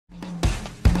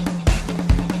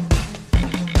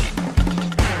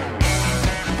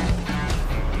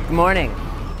Good morning.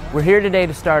 We're here today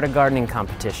to start a gardening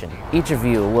competition. Each of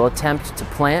you will attempt to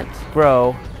plant,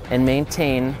 grow, and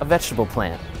maintain a vegetable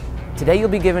plant. Today you'll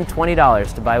be given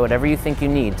 $20 to buy whatever you think you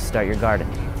need to start your garden.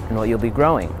 And what you'll be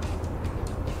growing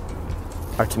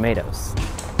are tomatoes.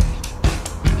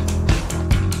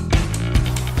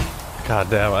 God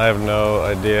damn, I have no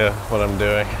idea what I'm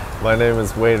doing. My name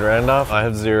is Wade Randolph. I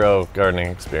have zero gardening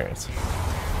experience.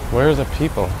 Where are the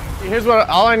people? Here's what,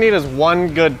 all I need is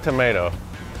one good tomato.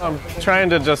 I'm trying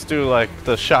to just do like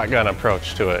the shotgun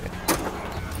approach to it.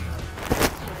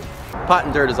 Pot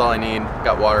and dirt is all I need.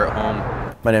 Got water at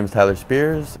home. My name is Tyler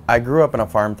Spears. I grew up in a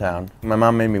farm town. My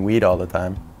mom made me weed all the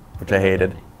time, which I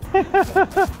hated.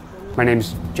 My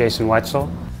name's Jason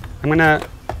Wetzel. I'm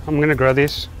gonna grow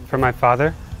these for my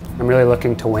father. I'm really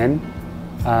looking to win,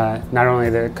 not only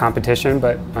the competition,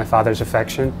 but my father's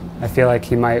affection. I feel like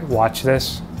he might watch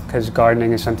this because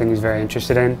gardening is something he's very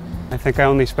interested in. I think I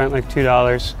only spent like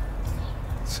 $2,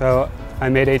 so I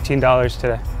made $18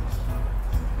 today.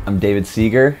 I'm David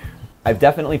Seeger. I've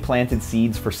definitely planted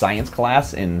seeds for science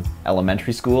class in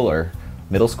elementary school or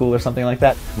middle school or something like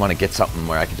that. I want to get something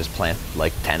where I could just plant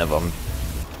like 10 of them.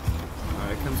 All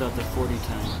right, it comes out to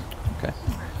 40-10. Okay.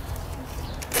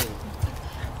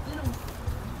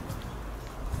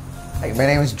 Hi, my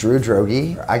name is Drew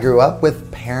Droege. I grew up with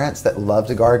parents that love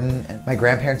to garden, and my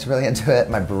grandparents are really into it,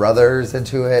 my brother's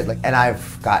into it, and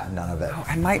I've got none of it. Oh,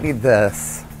 I might need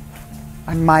this.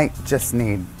 I might just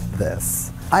need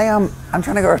this. I'm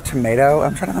trying to grow a tomato.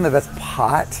 I'm trying to find the best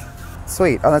pot.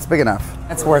 Sweet, oh, that's big enough.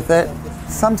 It's worth it.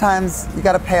 Sometimes you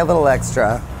gotta pay a little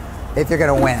extra if you're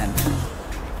gonna win.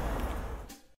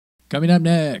 Coming up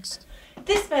next.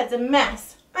 This bed's a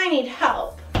mess. I need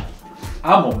help.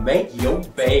 I'm gonna make your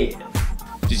bed.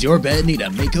 Does your bed need a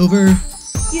makeover?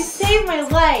 You saved my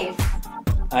life.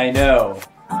 I know.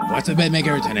 What's a bed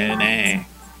maker today?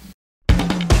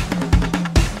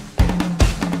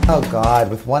 Oh God,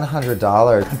 with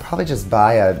 $100, I'd probably just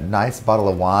buy a nice bottle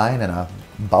of wine and a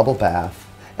bubble bath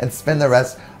and spend the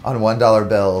rest on $1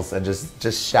 bills and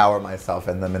just shower myself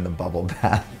in them in the bubble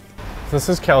bath. This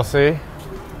is Kelsey.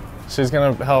 She's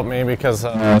gonna help me because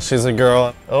she's a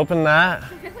girl. Open that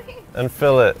and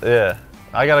fill it, yeah.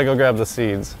 I gotta go grab the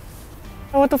seeds.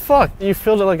 Oh, what the fuck? You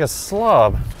filled it like a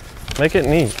slob. Make it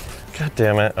neat. God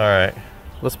damn it, all right.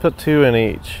 Let's put 2 in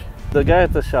each. The guy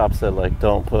at the shop said like,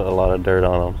 don't put a lot of dirt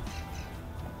on them.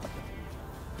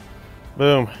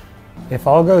 Boom. If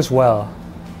all goes well,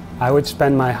 I would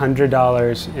spend my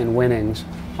 $100 in winnings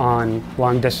on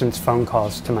long-distance phone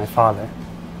calls to my father.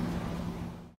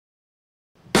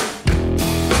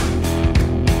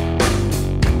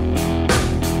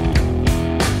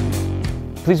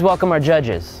 Please welcome our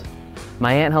judges,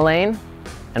 my Aunt Helene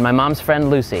and my mom's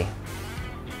friend Lucy.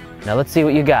 Now let's see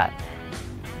what you got.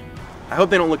 I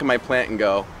hope they don't look at my plant and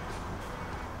go,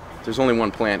 there's only one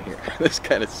plant here. This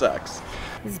kind of sucks.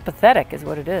 This is pathetic is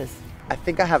what it is. I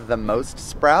think I have the most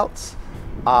sprouts,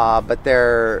 but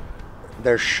they're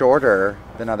shorter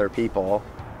than other people.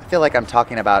 I feel like I'm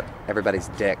talking about everybody's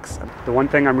dicks. The one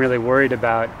thing I'm really worried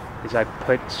about is I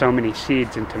put so many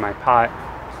seeds into my pot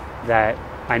that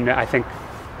I think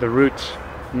the roots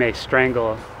may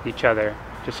strangle each other,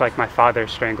 just like my father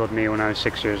strangled me when I was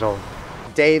 6 years old.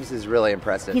 Dave's is really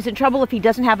impressive. He's in trouble if he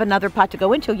doesn't have another pot to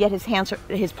go into, yet his plants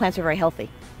are very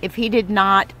healthy. If he did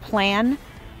not plan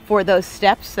for those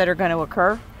steps that are going to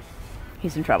occur,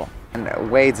 he's in trouble.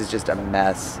 And Wade's is just a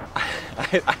mess.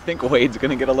 I think Wade's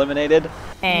gonna get eliminated.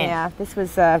 Yeah, this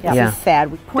was sad.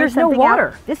 There's no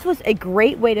water. This was a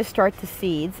great way to start the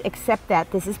seeds, except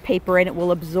that this is paper and it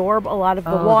will absorb a lot of the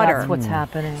water. That's what's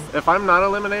happening. If I'm not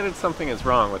eliminated, something is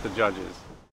wrong with the judges.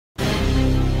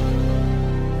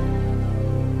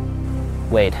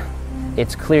 Wade,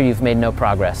 it's clear you've made no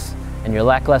progress, and your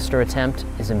lackluster attempt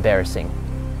is embarrassing.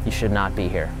 You should not be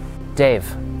here. Dave,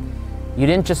 you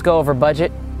didn't just go over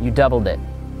budget, you doubled it.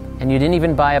 And you didn't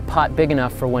even buy a pot big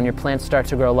enough for when your plants start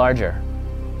to grow larger.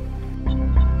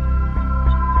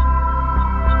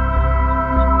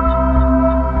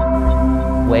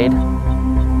 Wade,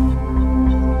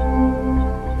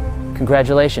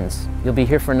 congratulations, you'll be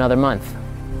here for another month.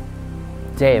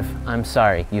 Dave, I'm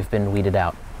sorry, you've been weeded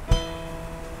out.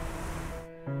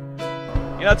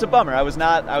 You know, it's a bummer. I was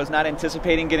not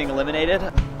anticipating getting eliminated.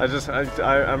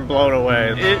 I'm blown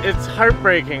away. It's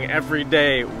heartbreaking every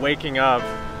day waking up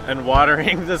and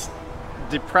watering this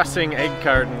depressing egg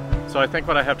carton. So I think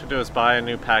what I have to do is buy a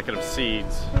new packet of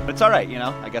seeds. But it's all right, you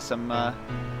know. I guess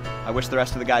I wish the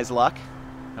rest of the guys luck.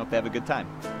 I hope they have a good time.